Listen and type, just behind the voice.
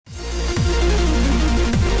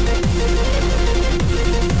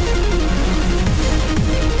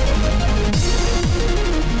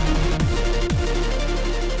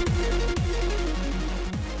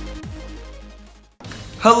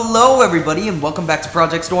Hello everybody and welcome back to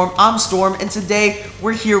Project Storm. I'm Storm and today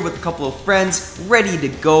we're here with a couple of friends ready to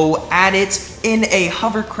go at it in a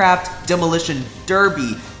Hovercraft Demolition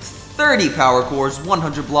Derby. 30 power cores,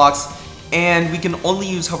 100 blocks, and we can only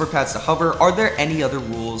use hover pads to hover. Are there any other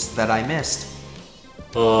rules that I missed?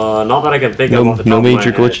 Not that I can think of off the top No of my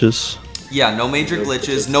major head. glitches. Yeah, no major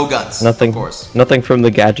glitches, no guns, Nothing. of course. Nothing from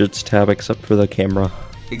the gadgets tab except for the camera.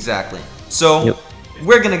 Exactly. So,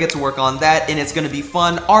 we're gonna get to work on that and it's gonna be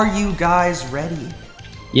fun. Are you guys ready?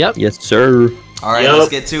 Yep. Yes, sir. Alright, let's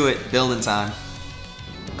get to it. Building time.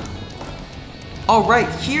 Alright,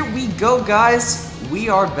 here we go, guys. We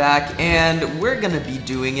are back, and we're gonna be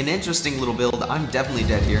doing an interesting little build. I'm definitely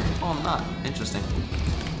dead here. Oh, I'm not. Interesting.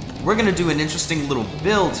 We're gonna do an interesting little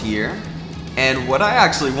build here, and what I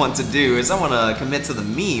actually want to do is I want to commit to the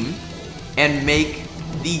meme and make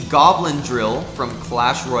the Goblin Drill from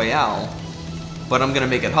Clash Royale, but I'm gonna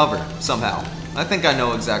make it hover somehow. I think I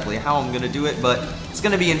know exactly how I'm gonna do it, but it's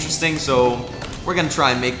gonna be interesting, so we're gonna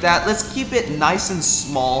try and make that. Let's keep it nice and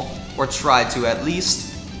small, or try to at least.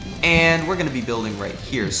 And we're gonna be building right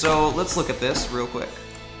here. So let's look at this real quick.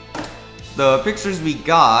 The pictures we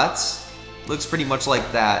got looks pretty much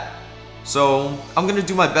like that. So I'm gonna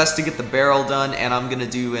do my best to get the barrel done, and I'm gonna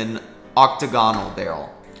do an octagonal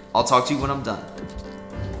barrel. I'll talk to you when I'm done.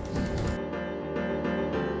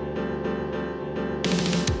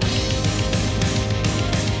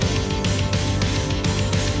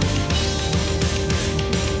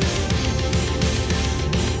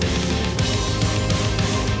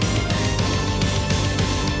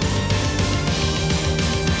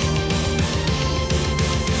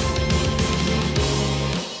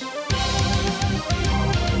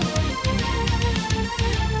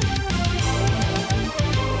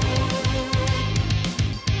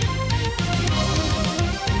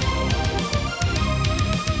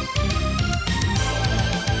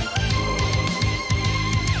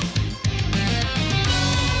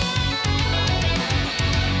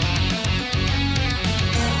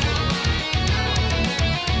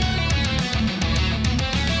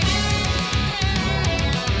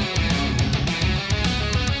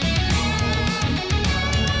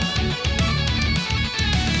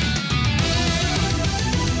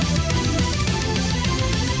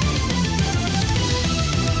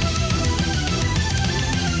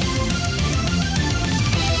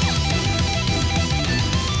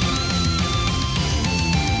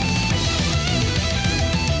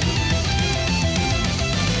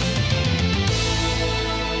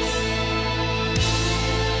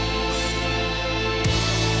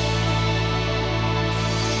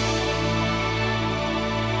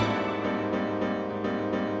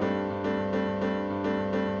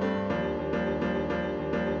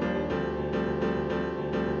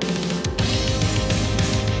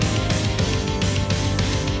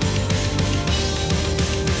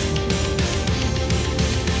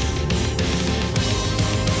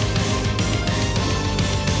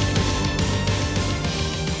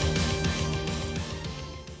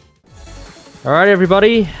 Alright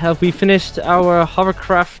everybody, have we finished our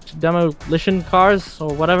Hovercraft demolition cars,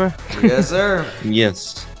 or whatever? Yes, sir.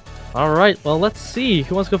 Yes. Alright, well let's see,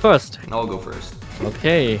 who wants to go first? I'll go first.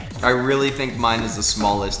 Okay. I really think mine is the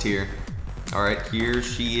smallest here. Alright, here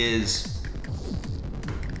she is.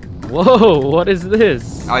 Whoa, what is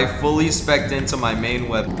this? I fully spec'd into my main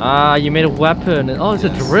weapon. Ah, you made a weapon. Oh, it's a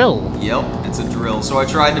drill. Yep, it's a drill. So I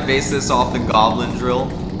tried to base this off the Goblin Drill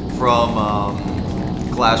from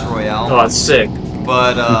Clash Royale. Oh, that's sick.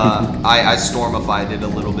 But I stormified it a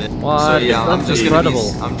little bit. What? So yeah, I'm That's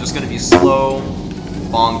just gonna be slow,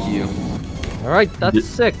 bonk you. Alright, that's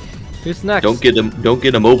sick. Who's next? Don't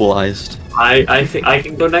get immobilized. I think I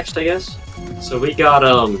can go next, I guess. So we got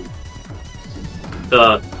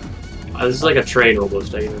this is like a train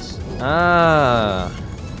almost, I guess. Ah.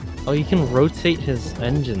 Oh, you can rotate his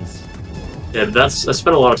engines. Yeah, I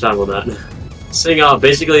spent a lot of time on that. Saying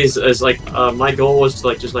basically is like my goal was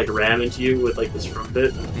to just ram into you with like this front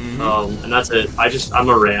bit, and that's it. I'm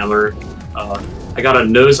a rammer. I got a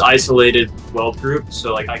nose isolated weld group,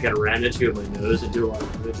 so like I can ram into you with my nose and do a lot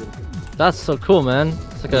of damage. That's so cool, man.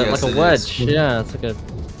 It's like Yes, a wedge. Yeah, it's like a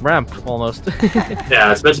ramp almost.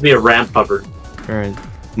 Yeah, it's meant to be a ramp hover. Alright.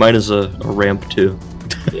 Mine is a ramp too.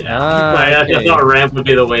 Yeah, I thought ramp would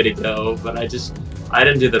be the way to go, but I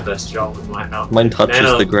didn't do the best job with mine. Mine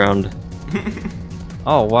touches the ground.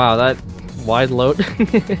 Oh wow, that wide load.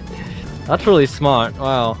 That's really smart.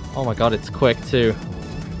 Wow. Oh my god, it's quick too.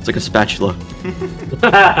 It's like a spatula.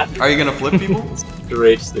 Are you gonna flip people?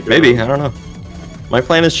 Maybe, I don't know. My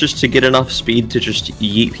plan is just to get enough speed to just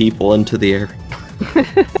yeet people into the air. Yeah,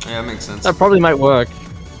 that makes sense. That probably might work.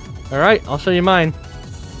 Alright, I'll show you mine.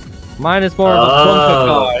 Mine is more of a bumper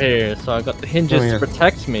car here, so I got the hinges to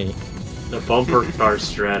protect me. The bumper car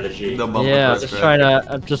strategy. The bumper Yeah, car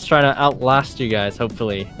I'm just trying to outlast you guys.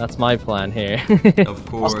 Hopefully, that's my plan here. Of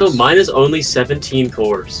course. Also, mine is only 17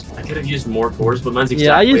 cores. I could have used more cores, but mine's exactly.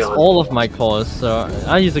 Yeah, I use 100 all of cores. my cores, so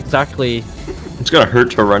I use exactly. It's gonna hurt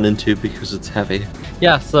to run into because it's heavy.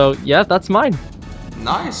 Yeah, so yeah, that's mine.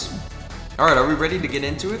 Nice. All right, are we ready to get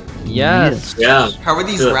into it? Yes. Yeah. How are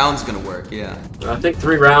these Good. rounds gonna work? Yeah. I think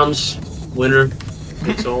 3 rounds. Winner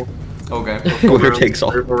takes all. Okay. Winner takes all.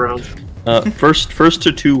 3 or 4 rounds. First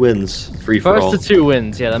to 2 wins, free for all. First to 2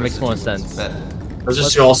 wins. Yeah, that makes First more to two wins. sense. Bet. Let's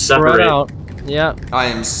just Let's all spread separate. out. Yeah. I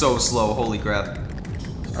am so slow. Holy crap.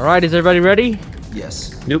 All right, is everybody ready?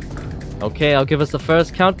 Yes. Nope. Okay, I'll give us the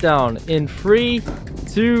first countdown in 3,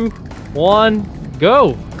 2, 1,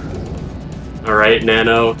 go. All right,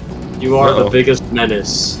 Nano, you are the Uh-oh. biggest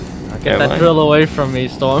menace. Get Am that I? drill away from me,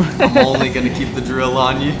 Storm. I'm only gonna keep the drill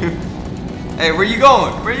on you. Hey, where you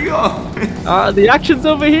going? Where you going? The action's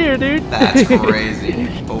over here, dude. That's crazy.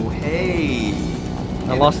 Oh, hey.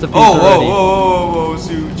 I lost a piece Oh, already. whoa,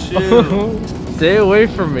 Sue, chill. Stay away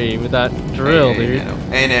from me with that drill, hey, dude. Nano.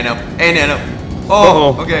 Hey, Nano. Hey, Nano.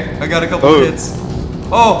 Oh, Uh-oh. okay. I got a couple of hits.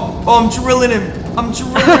 Oh, I'm drilling him. I'm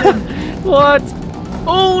drilling him. What?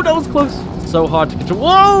 Oh, that was close. So hard to control.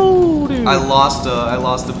 Whoa, dude. I lost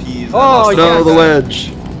a piece. I Oh, lost a No, piece. the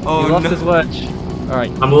wedge. Oh, He lost no. his wedge. All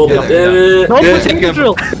right. I'm holding. Yeah, Damn there we it! Don't Yeah, push me in take the him.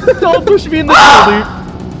 drill. Don't push me in the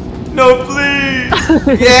drill, No,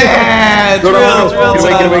 please. Yeah, No, no, no, drill no. Get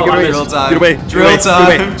away, time. get away, get away. Drill time. Get away, get Drill away, get time.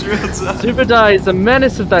 away. Drill time. dude. Super Die is a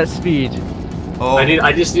menace of that speed. Oh,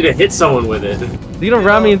 I just need to hit someone with it. You gonna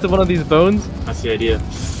ram me into one of these bones? That's the idea.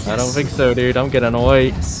 I don't think so, dude. I'm getting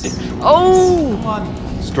away. Come Oh!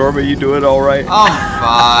 on. Storm, are you doing all right? I'm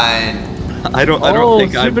fine. I don't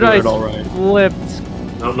think I'm Super doing Dice all right. flipped.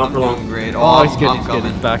 No, not I'm for long. doing great. Oh, he's good. I'm He's good.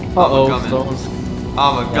 coming. He's back. I'm Uh-oh, coming. Storms.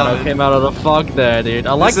 I'm a Nano coming. came out of the fog there, dude.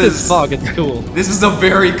 I like This this is- fog. It's cool. This is a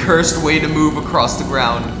very cursed way to move across the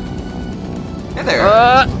ground. Hey there.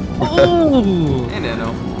 Oh! Hey,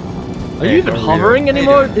 Nano. Are you even how are you? hovering How you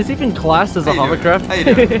anymore? doing? Is even classed as a How you doing? hovercraft? How you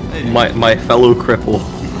doing? How you doing? My fellow cripple.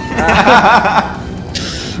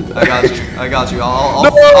 I got you. I got you.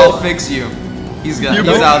 I'll fix you. He's got. You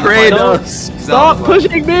He's out of the betrayed fight. us. He's Stop out of the fight.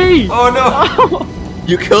 pushing me! Oh no!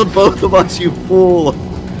 You killed both of us, you fool.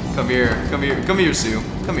 Come here. Come here. Come here, Sue.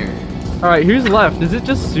 Come here. Alright, who's left? Is it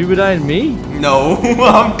just Subadai and me? No,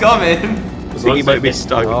 I'm coming. I think he might be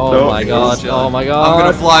stuck. Oh No, my god, Chill. oh my god. I'm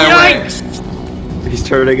gonna fly Yikes! He's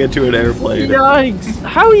turning into an airplane. Yikes!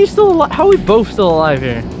 How are you still alive? How are we both still alive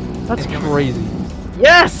here? That's crazy.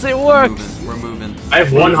 Yes, it works! We're moving. I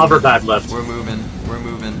have 1 hover pad left. We're moving. We're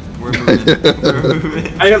moving. We're moving. We're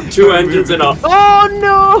moving. I have 2 engines and a. Oh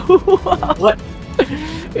no! What?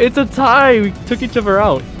 It's a tie. We took each other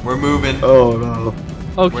out. We're moving. Oh no.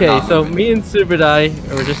 Okay, not so moving. me and Subadai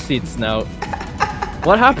are just seats now.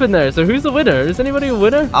 What happened there? So who's the winner? Is anybody a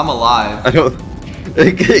winner? I'm alive. I don't.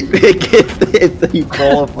 If you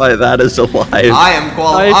qualify that as alive. I am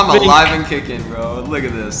I I'm think- alive and kicking, bro. Look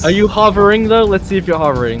at this. Are you hovering though? Let's see if you're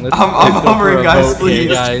hovering. Let's, I'm let's go for hovering, a guys, vote here,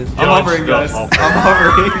 please. guys. I'm Yeah, hovering, guys. stop I'm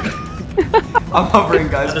hovering. I'm hovering,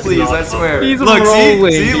 guys. That is Please, not I swear. He's Look,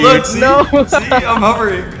 rolling, see, dude. look, see, No. see, I'm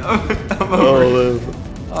hovering. I'm hovering.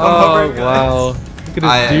 Oh, Oh hovering, guys. wow! Look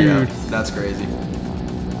at this dude. That's crazy.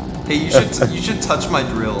 Hey, you should touch my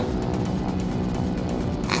drill.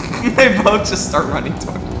 They both just start running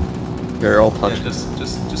toward. here, I'll Yeah, touch.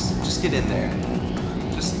 just get in there.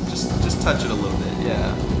 Just touch it a little bit.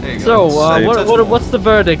 Yeah. There you So, go. what's the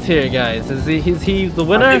verdict here, guys? Is he the I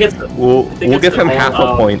winner? think it's. We'll think it's give him the half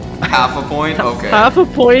whole, a point. Half a point? Okay. Half a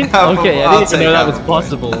point? Half a Okay, point. I I'll didn't even take know that half was a point.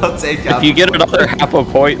 possible. I'll take half If you a get point. another half a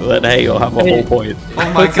point, then hey, you'll have a whole point.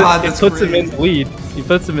 Oh my god, It that's puts him crazy. in the lead. He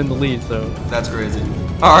puts him in the lead, so. That's crazy.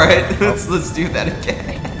 Alright, let's do that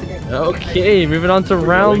again. Okay, moving on to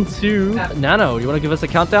round 2. Nano, you want to give us a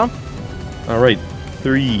countdown? All right,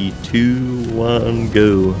 3, 2, 1,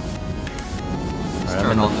 go. I'm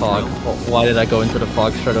turn in the on the fog. drill. Why did I go into the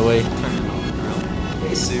fog straight away? Turn it on the drill.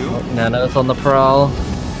 Hey, Sue. Nano's on the prowl.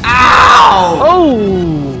 Ow!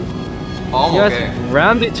 Oh! Oh, I'm You guys okay.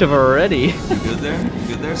 rammed each other already. You good there? You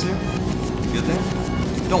good there, Sue? You good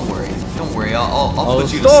there? Don't worry. Don't worry. I'll Oh,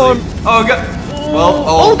 put you Storm. to sleep. Oh god. Well,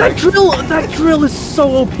 Oh, that drill is so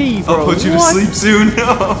OP, bro. I'll put you What? to sleep soon.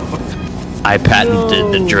 No. I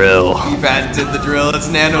patented the drill. He patented the drill. It's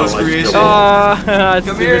Nano's Oh, I creation. Ah, Come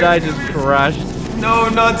stupid, here. I just crashed. No,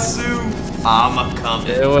 not Sue. I'm a coming.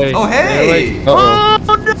 Stay away. Oh, Stay hey. away. Uh-oh.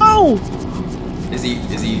 Oh, no! Is he?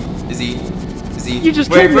 You just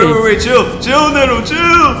wait, killed wait, me. wait, wait, chill, Nano, chill,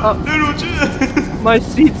 Nano, chill. My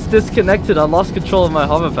seat's disconnected. I lost control of my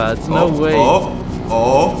hoverpads. No way.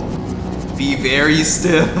 Oh. Be very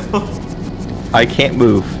still. I can't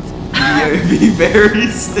move. Be very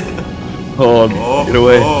still. Hold on. Get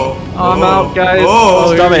away. I'm out, guys.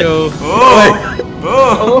 Oh, stop it.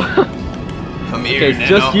 Come here, Okay, Nano.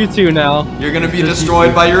 just you two now. You're gonna be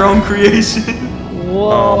destroyed by your own creation.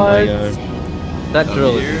 What? Oh my gosh. That Come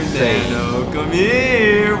drill here, is insane. Nano. Come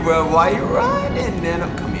here. Well, why are you running, Nano?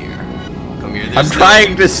 Come here. Come here. I'm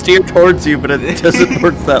trying to steer towards you, but it doesn't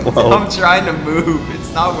work that well. I'm trying to move.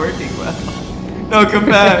 It's not working well. No, come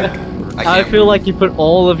back. I feel like you put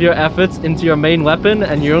all of your efforts into your main weapon,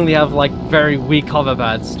 and you only have like very weak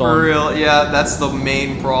hoverpads. Storm. For real, yeah, that's the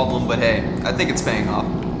main problem. But hey, I think it's paying off.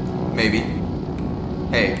 Maybe.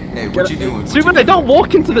 Hey, what you doing? Super, don't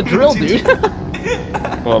walk into the drill, dude.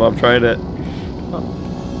 Well, I'm trying to.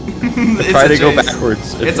 Try to go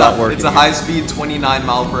backwards. It's not working. It's a high-speed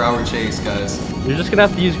 29-mile-per-hour chase, guys. You're just gonna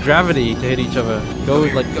have to use gravity to hit each other. Go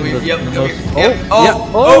Come like here, come here. Yep, come here. Oh, Yep.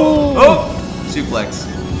 Oh. yeah. Suplex.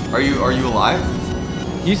 Are you alive?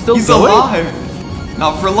 You still He's going? alive.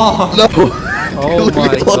 Not for long. No. Oh Leave my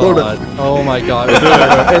me alone. god. Oh my god.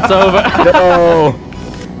 It's over. No.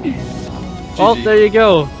 Oh, there you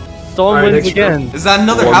go. Storm Alright, wins next again. Is that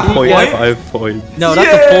another half a point? 1.5 points. No,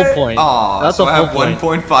 that's a full point. Aw, That's so a I full have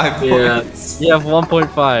point. 1.5 Yeah. points. You have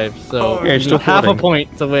 1.5, so Oh, yeah, you're you still need half a floating.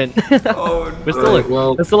 point to win. Oh, We're still, Alright,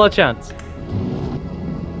 well- there's still a chance.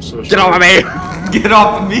 So Get off of me! Get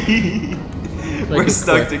off of me! We're it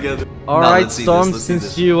stuck quick. together. Alright, let's see Storm, this, let's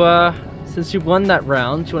see since you won that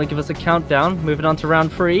round, do you want to give us a countdown? Moving on to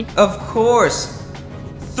round 3. Of course.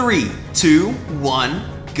 3, 2, 1,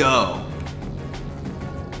 go.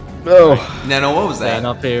 No. Nano, what was that? Staying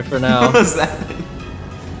up here for What now. was that?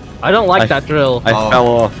 I don't like that drill. I fell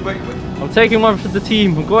off. Wait. I'm taking one for the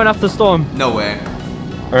team. I'm going after Storm. No way.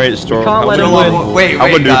 Alright, Storm. can't let him maneuverable- win. Wait, How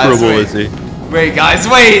guys, maneuverable wait. is he? Wait, guys,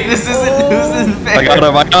 wait. This isn't fair. I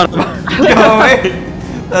got him. Yo, wait.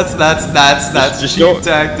 That's Just cheap don't-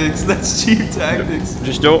 tactics. That's cheap tactics.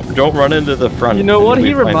 Just don't run into the front. You know and what you'll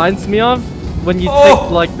he be fine. reminds me of? When you Oh!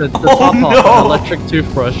 take like the Oh, top off no! an electric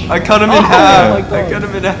toothbrush. I cut him in Oh, half. my I God. cut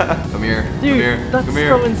him in half. Come here. Dude, come here. that's come here.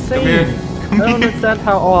 so insane. Come here. I don't understand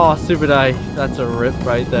how. Oh, Super Die. That's a rip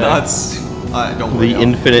right there. Nuts. Don't worry. The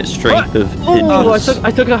infinite strength of Oh, hinges.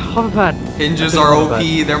 I took a hoverpad. Hinges I are couldn't hold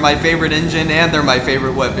OP. They're my favorite engine and they're my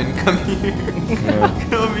favorite weapon. Come here.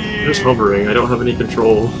 Come here. Just hovering. I don't have any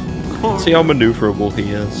control. See how maneuverable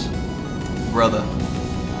he is. Brother.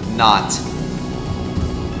 Not.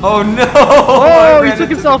 Oh no! Oh, he took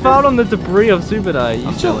himself out on the debris of Super Die.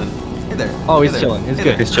 I'm chilling. Hey there. Oh, Hey he's there. chilling. He's Hey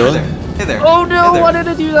good. there. He's chilling? Hey there. Oh no! Hey there. Why did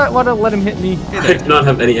I do that? Why did I let him hit me? I do not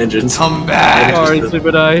have any engines. Come back. Sorry, Super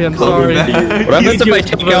Die. I'm sorry. back. What happens if I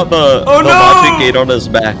take out the Oh, no! logic gate on his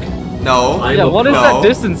back? No. I'm Yeah, a- what is No. that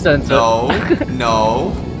distance sensor? No.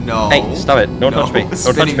 Hey, stop it. Don't No. touch me. Don't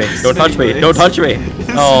Spinning- touch me. Don't touch me. spinning Don't touch me. blades.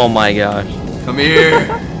 Oh my gosh. Come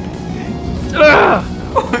here.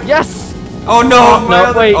 Yes! Oh no! my No,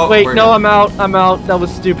 other- wait, oh, wait, we're no, good. I'm out. I'm out. That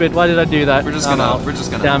was stupid. Why did I do that? We're just I'm gonna. out. We're just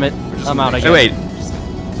gonna. Damn it. we're just I'm gonna out make again. Hey, wait.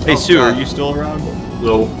 Hey, Oh, Sue, God. are you still around?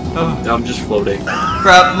 No, Oh. I'm just floating.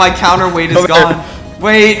 Crap! My counterweight is Come here. gone.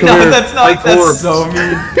 Wait, Come no, here. that's My not. That's corpse. so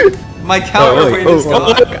mean. My Oh, counterweight wait. is Oh, gone.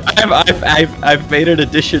 look, I've made an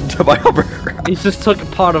addition to my hovercraft. He just took a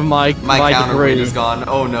part of my My counterweight debris. is gone.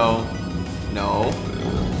 Oh no. No.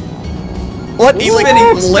 What?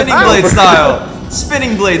 Spinning blade style.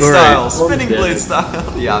 Spinning blade All style. right. Spinning Dead. blade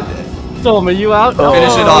style. Yeah, I'm dead. Storm, are you out?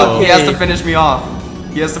 Finish it off. He has to okay. finish me off.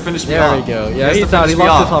 He has to finish me There off. we go. He Yeah, has to he's out. He finish me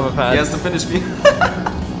lost his off. hoverpad. He has to finish me.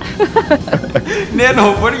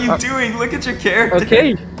 Nano, what are you doing? Look at your character.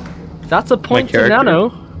 Okay. That's a point to character?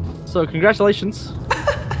 Nano. So congratulations.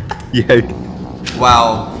 Yeah.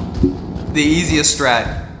 Wow. The easiest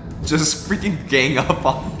strat. Just freaking gang up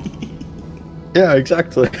on me. Yeah,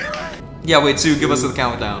 exactly. Yeah, wait, Sue, give us the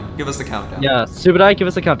countdown. Give us the countdown. Yeah, Super Die, give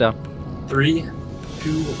us a countdown. 3,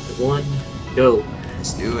 2, 1, go.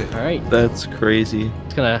 Let's do it. All right. That's crazy.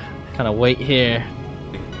 It's gonna kind of wait here.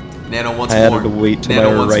 Nano once I had more. to wait to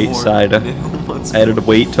Nano my once right more. side. Nano once I had to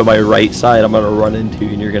wait to my right side. I'm gonna run into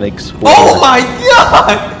you and you're gonna explode. Oh my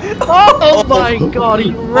god! Oh my god,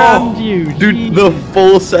 he rammed you. Dude, Jeez. the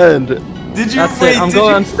full send. Did you That's wait? it. I'm did going.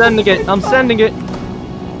 you- I'm sending it. I'm sending it.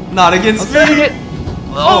 Not against I'm sending me. it.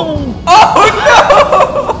 Oh.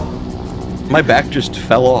 Oh My back just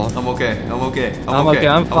fell off. no! I'm okay. I'm okay. I'm okay,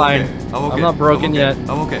 I'm fine. Okay. I'm okay. I'm not broken okay. yet.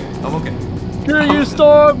 I'm okay. I'm okay. Here you,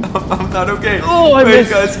 Storm. I'm not okay. Oh, I Wait,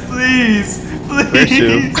 missed. guys, please, Where's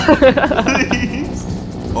please, please.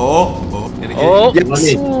 Oh, and again. Oh.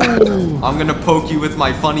 Yes. Ooh. I'm gonna poke you with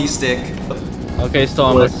my funny stick. Okay,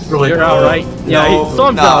 Storm, Really? you're out, right? Yeah, No,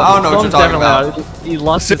 Storm's no, out. I don't know what you're Storm's talking definitely out. He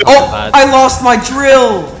lost his Oh, pad. I lost my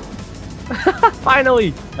drill.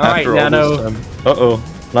 Finally! Alright, After all Nano. this time. Uh-oh.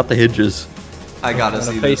 Not the hinges. I gotta I'm see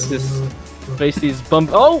gonna face this. face these bump.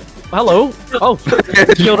 Oh, hello. Oh,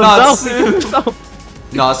 he killed Not himself. Sue. He killed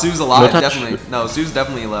himself. No, Sue's alive, No touch. definitely. No, Sue's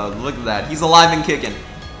definitely alive. Look at that. He's alive and kicking.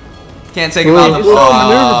 Can't take him He's out of so the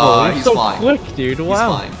maneuverable. He's he's so flying. quick, dude. He's Wow.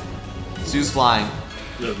 flying. Sue's flying.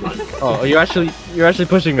 Never mind. Oh, you're actually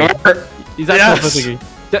pushing me. He's actually pushing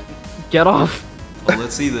me. Get off. Oh,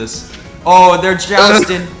 let's see this. Oh, they're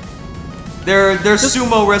jousting. They're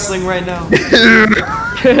sumo wrestling right now.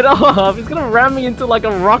 Get off. He's gonna ram me into like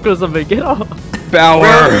a rock or something. Get off. Power!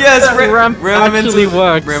 Yes, That ramp ram him actually into,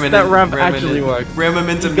 works. ram him That in- ramp ram him actually in- works. Ram him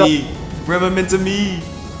into He got- me. Ram him into me.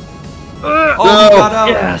 Oh, Oh, he got out.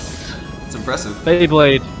 yes. It's impressive.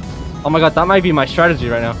 Beyblade. Oh my god, that might be my strategy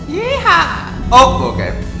right now. Yeah. Oh,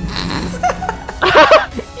 okay.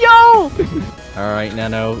 Yo! Alright,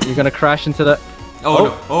 Nano, you're gonna crash into the... Oh,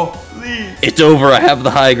 no. Oh, please. It's over. I have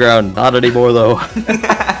the high ground. Not anymore, though.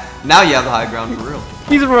 Now you have the high ground for real.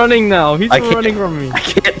 He's running now. He's I can't- running from me. I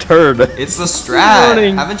can't turn. It's the strat.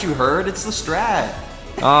 running. Haven't you heard? It's the strat.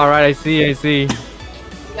 Alright, I see.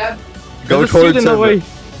 Go There's a seat towards in the him. way.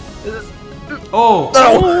 Oh,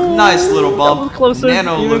 No. nice little That bump. was closer,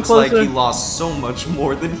 Nano even looks like closer. he lost so much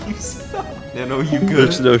more than he's. Nano, you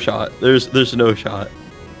There's good? no shot. There's no shot.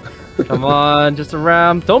 Come on, just a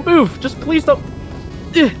ram. Don't move. Just please don't.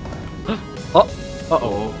 Oh.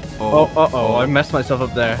 Uh-oh. Uh-oh. I messed myself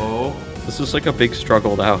up there. Oh. This is like a big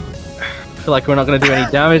struggle now. I feel like we're not gonna do any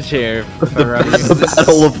damage here. The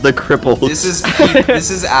battle of the cripples. This is peak, this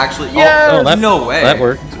is actually. Yes! Oh, no way. that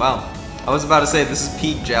worked. Wow. I was about to say this is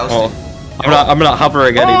peak jousting. Oh, I'm not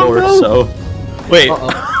hovering anymore. no. So, wait.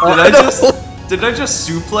 Did I just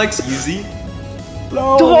suplex Yuzi?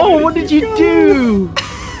 Oh, what did you do?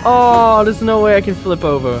 Oh, there's no way I can flip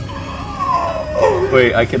over.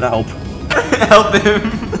 Wait, I can help. Help him.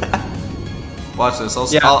 Watch this.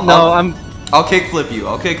 I'll kick flip you.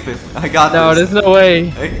 I'll kick flip. I got No, this. there's no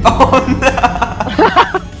way. Oh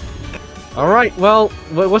no. All right. Well,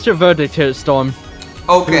 what's your verdict here, Storm?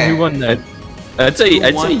 Okay. Who won that? I'd say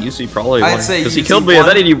won? Yuzi probably I'd won say because he Yuzi killed me and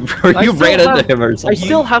won. then you still ran have- into him or I something.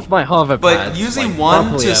 still have my hovercraft. But Yuzi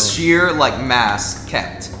won to sheer like mass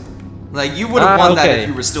kept. Like you would have won that if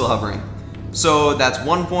you were still hovering. So that's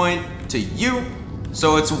 1 point to you.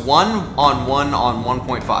 So it's 1 on 1 on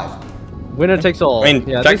 1.5. Winner takes all. I mean,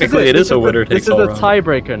 yeah, technically it is a winner takes all This is round. a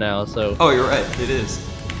tiebreaker now, so. Oh, you're right. It is.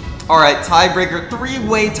 All right, tiebreaker,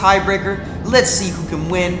 3-way tiebreaker. Let's see who can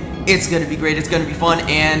win. It's gonna be great. It's gonna be fun,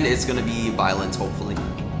 and it's gonna be violent, hopefully.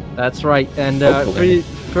 That's right. And Hopefully.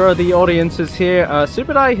 for the audiences here,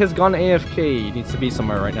 Super Die has gone AFK. He needs to be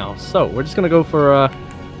somewhere right now. So we're just gonna go for a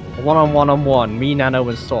one-on-one. Me, Nano,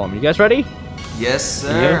 and Storm. You guys ready? Yes,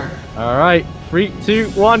 sir. All right. 3, 2,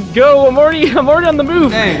 1, go! I'm already on the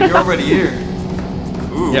move. Dang, you're already here.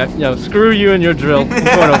 Ooh. Yeah. Screw you and your drill. I'm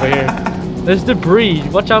going over here. There's debris.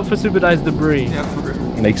 Watch out for Super Die's debris. Yeah, for real.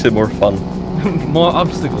 Makes it more fun. More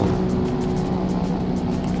obstacles.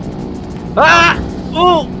 Ah!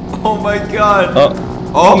 Oh! Oh my god.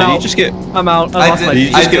 Oh, did out. you just get? I'm out. I lost my did.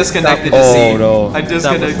 you I just get- disconnected the Oh, seat. no. I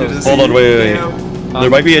disconnected the seat. Hold on, wait. Damn. There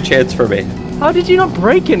might be a chance for me. How did you not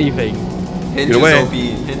break anything? Hinges away. OP.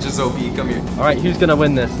 Hinges OP. Come here. All right, who's gonna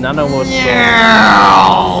win this? Nano or Storm?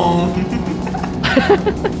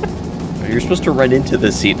 You're supposed to run into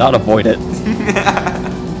the seat, not avoid it.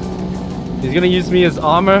 He's gonna use me as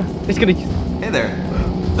armor. He's gonna. Hey there.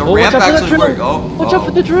 The Oh, ramp watch out for the actually drill. worked. Oh. Watch out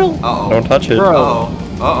for the drill. Uh-oh. Don't touch it. Bro.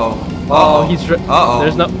 Uh-oh. Uh-oh. Oh, he's. Uh-oh.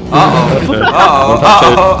 There's no. Uh-oh. Don't Uh-oh. touch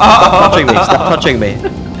it. Uh-oh. Stop touching me. Stop touching me.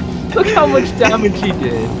 Look how much damage he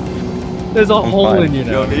did. There's a hole fine. in you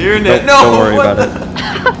now. Yo, you're in Don't, it. No. don't worry what about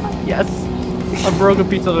the- it. Yes. I broke a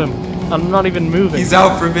piece of him. I'm not even moving. He's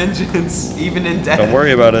out for vengeance, even in death. Don't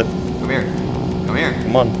worry about it. Come here. Come here.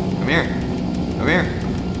 Come on. Come here. Come here.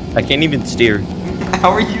 I can't even steer. How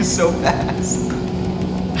are you so fast?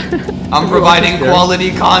 I'm providing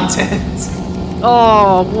quality content.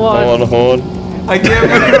 Oh, what? Hold on. I can't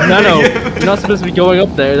believe No, you're not supposed to be going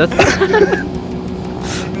up there. That's.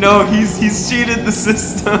 No, he's cheated the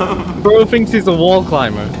system. Bro thinks he's a wall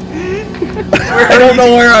climber. I don't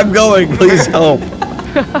know where I'm going. Please help.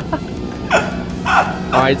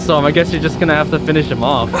 Alright, so I guess you're just gonna have to finish him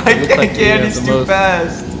off. I Looks like he can't. has He's the too most-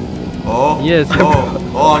 fast. Oh. Yes.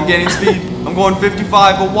 Oh, I'm gaining speed. I'm going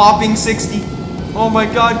 55, a whopping 60. Oh my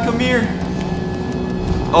god, come here.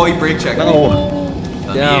 Oh, he brake checked me. No.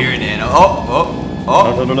 Come Damn. here, Nano. Oh. No.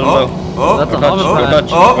 Oh. No. Oh. That's a Don't touch. hovercraft.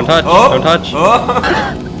 Don't touch. Oh. Don't touch. Oh. Don't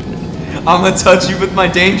touch. Oh. I'm gonna touch you with my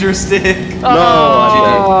danger stick.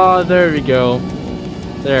 Oh, there we go.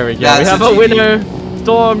 There we go. That's we have a a GG. winner.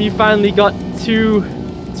 Storm, you finally got two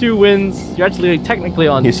wins. You're actually technically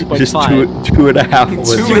on He's 2.5. just two and a half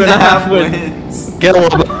wins. Two and a half wins. Get a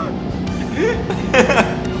little.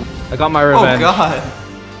 I got my Oh revenge. god.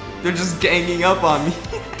 They're just ganging up on me.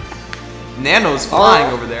 Nano's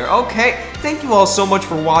flying over there. Okay, thank you all so much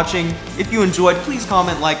for watching. If you enjoyed, please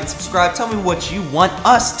comment, like, and subscribe. Tell me what you want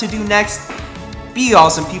us to do next. Be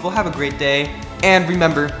awesome, people. Have a great day. And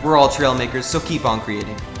remember, we're all trail makers, so keep on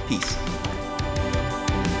creating. Peace.